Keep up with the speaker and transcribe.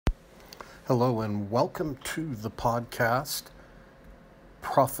Hello and welcome to the podcast,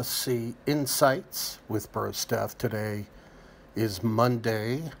 Prophecy Insights with Bro Steph. Today is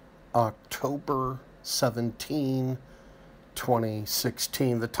Monday, October 17,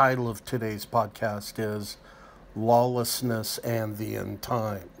 2016. The title of today's podcast is Lawlessness and the End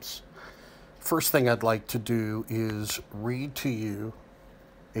Times. First thing I'd like to do is read to you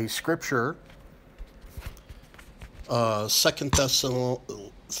a scripture, Second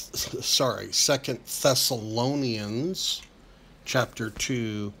Thessalonians chapter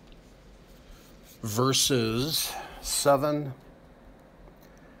 2, verses 7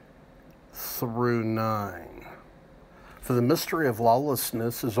 through 9. For the mystery of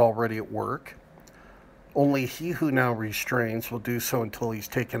lawlessness is already at work. Only he who now restrains will do so until he's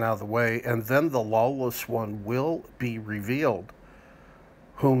taken out of the way, and then the lawless one will be revealed,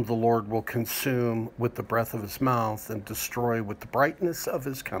 whom the Lord will consume with the breath of his mouth and destroy with the brightness of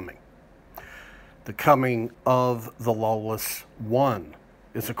his coming. The coming of the lawless one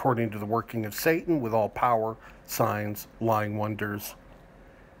is according to the working of Satan with all power, signs, lying wonders.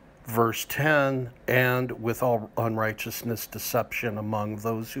 Verse 10, and with all unrighteousness, deception among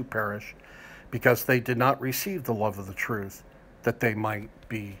those who perish, because they did not receive the love of the truth, that they might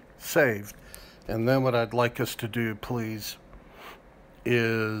be saved. And then what I'd like us to do, please,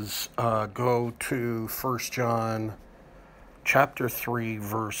 is go to 1 John chapter 3,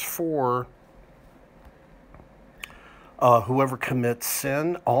 verse 4. Whoever commits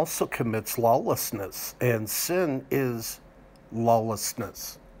sin also commits lawlessness, and sin is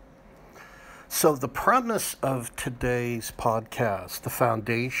lawlessness. So the premise of today's podcast, the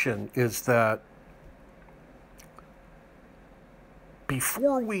foundation, is that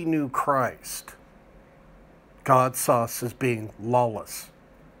before we knew Christ, God saw us as being lawless,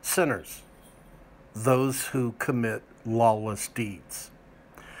 sinners, those who commit lawless deeds.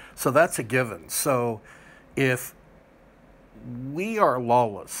 So that's a given. So if we are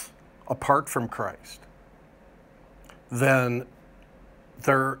lawless apart from Christ, then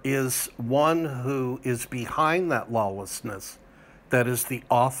there is one who is behind that lawlessness, that is the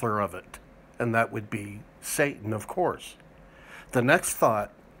author of it, and that would be Satan, of course. The next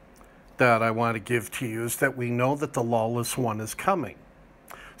thought that I want to give to you is that we know that the lawless one is coming.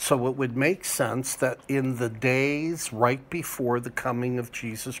 So it would make sense that in the days right before the coming of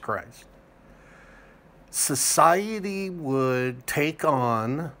Jesus Christ, society would take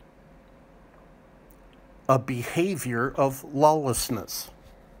on a behavior of lawlessness.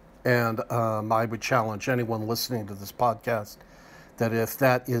 And I would challenge anyone listening to this podcast that if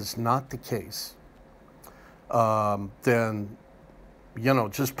that is not the case, then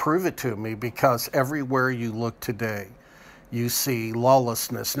just prove it to me, because everywhere you look today, you see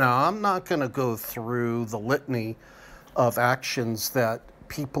lawlessness. Now, I'm not going to go through the litany of actions that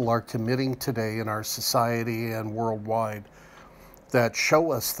people are committing today in our society and worldwide that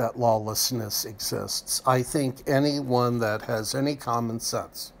show us that lawlessness exists. I think anyone that has any common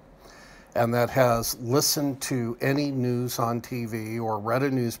sense and that has listened to any news on TV or read a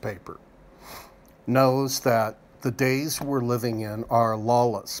newspaper knows that the days we're living in are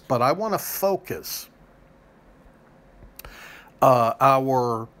lawless. But I want to focus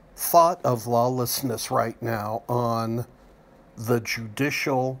our thought of lawlessness right now on the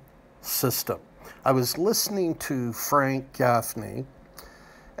judicial system. I was listening to Frank Gaffney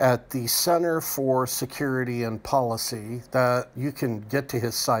at the Center for Security and Policy. That you can get to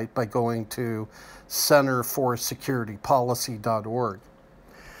his site by going to centerforsecuritypolicy.org.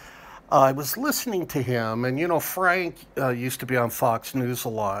 I was listening to him, and Frank used to be on Fox News a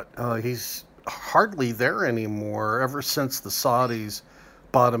lot. He's hardly there anymore ever since the Saudis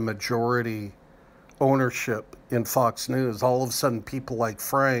bought a majority ownership in Fox News. All of a sudden, people like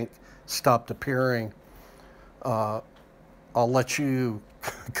Frank stopped appearing. I'll let you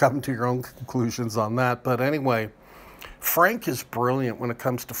come to your own conclusions on that. But anyway, Frank is brilliant when it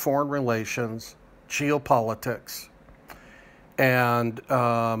comes to foreign relations, geopolitics,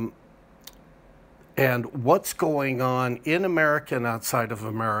 and what's going on in America and outside of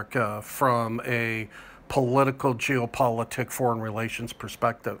America from a political, geopolitic, foreign relations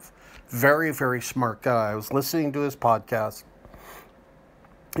perspective. Very, very smart guy. I was listening to his podcast.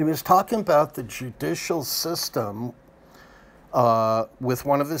 He was talking about the judicial system with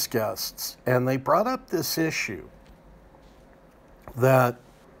one of his guests, and they brought up this issue that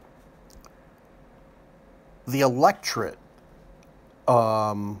the electorate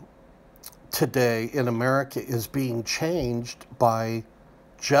today in America is being changed by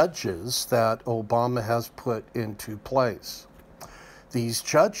judges that Obama has put into place. These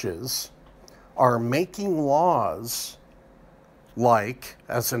judges are making laws Like,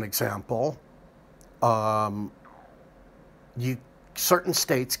 as an example, certain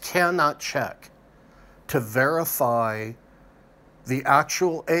states cannot check to verify the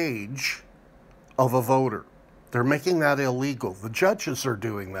actual age of a voter. They're making that illegal. The judges are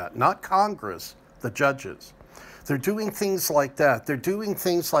doing that, not Congress, the judges. They're doing things like that. They're doing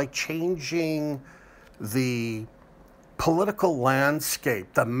things like changing the political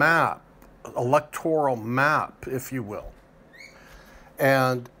landscape, the map, electoral map, if you will.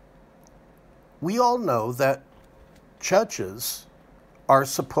 And we all know that judges are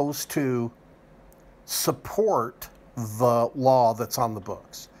supposed to support the law that's on the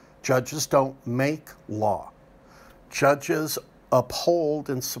books. Judges don't make law. Judges uphold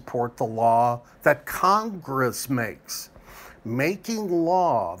and support the law that Congress makes. Making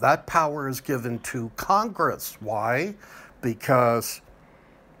law, that power is given to Congress. Why? Because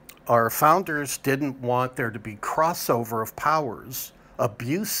our founders didn't want there to be crossover of powers,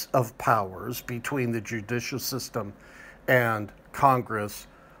 abuse of powers between the judicial system and Congress,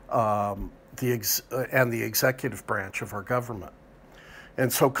 and the executive branch of our government.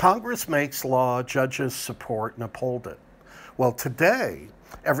 And so Congress makes law, judges support and uphold it. Well, today,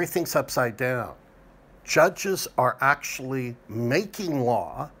 everything's upside down. Judges are actually making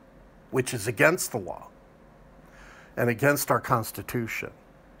law, which is against the law and against our Constitution.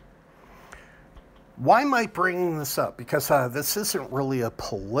 Why am I bringing this up? Because this isn't really a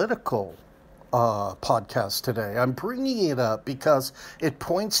political podcast today. I'm bringing it up because it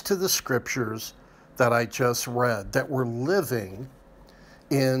points to the scriptures that I just read, that we're living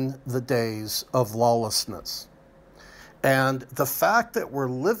in the days of lawlessness. And the fact that we're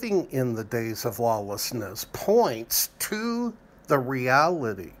living in the days of lawlessness points to the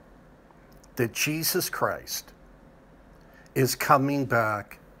reality that Jesus Christ is coming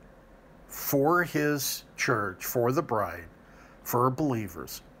back for his church, for the bride, for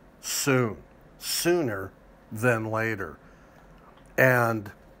believers, soon, sooner than later.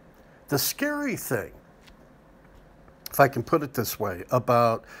 And the scary thing, if I can put it this way,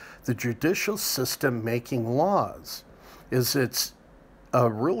 about the judicial system making laws is it's a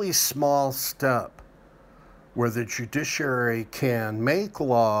really small step where the judiciary can make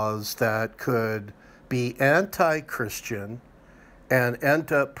laws that could be anti-Christian and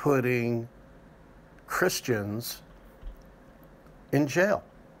end up putting Christians in jail.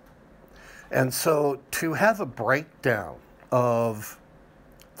 And so to have a breakdown of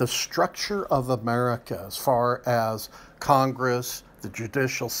the structure of America as far as Congress, the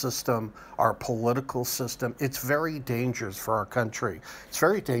judicial system, our political system, it's very dangerous for our country. It's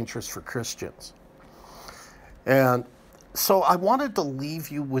very dangerous for Christians. And so I wanted to leave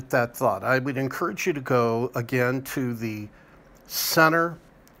you with that thought. I would encourage you to go again to the Center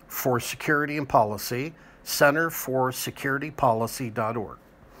for Security and Policy, centerforsecuritypolicy.org,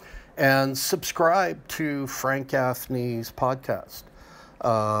 and subscribe to Frank Gaffney's podcast.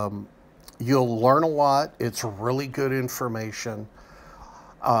 You'll learn a lot. It's really good information.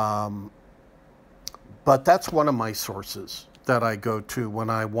 But that's one of my sources that I go to when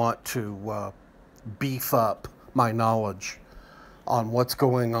I want to beef up my knowledge on what's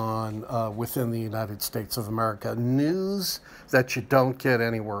going on within the United States of America. News that you don't get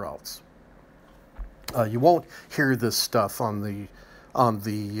anywhere else. You won't hear this stuff on the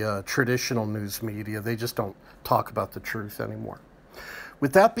traditional news media. They just don't talk about the truth anymore.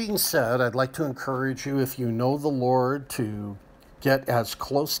 With that being said, I'd like to encourage you, if you know the Lord, to get as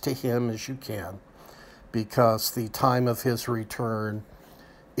close to him as you can, because the time of his return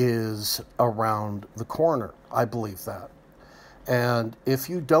is around the corner. I believe that. And if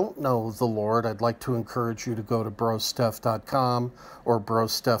you don't know the Lord, I'd like to encourage you to go to brostuff.com or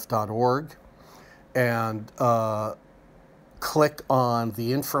brostuff.org and click on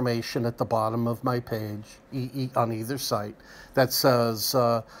the information at the bottom of my page on either site that says,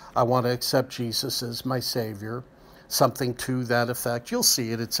 I want to accept Jesus as my Savior, something to that effect. You'll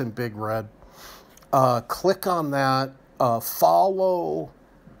see it. It's in big red. Click on that. Follow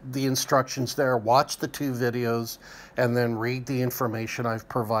the instructions there. Watch the 2 videos and then read the information I've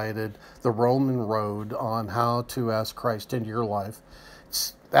provided, the Roman road on how to ask Christ into your life.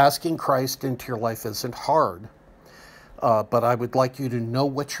 Asking Christ into your life isn't hard. But I would like you to know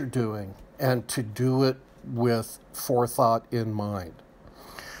what you're doing and to do it with forethought in mind.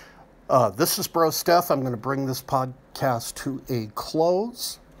 This is Bro Steph. I'm going to bring this podcast to a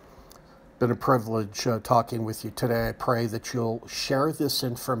close. Been a privilege talking with you today. I pray that you'll share this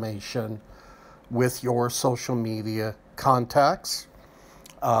information with your social media contacts.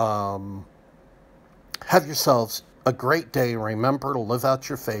 Have yourselves a great day. Remember to live out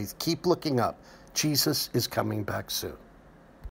your faith. Keep looking up. Jesus is coming back soon.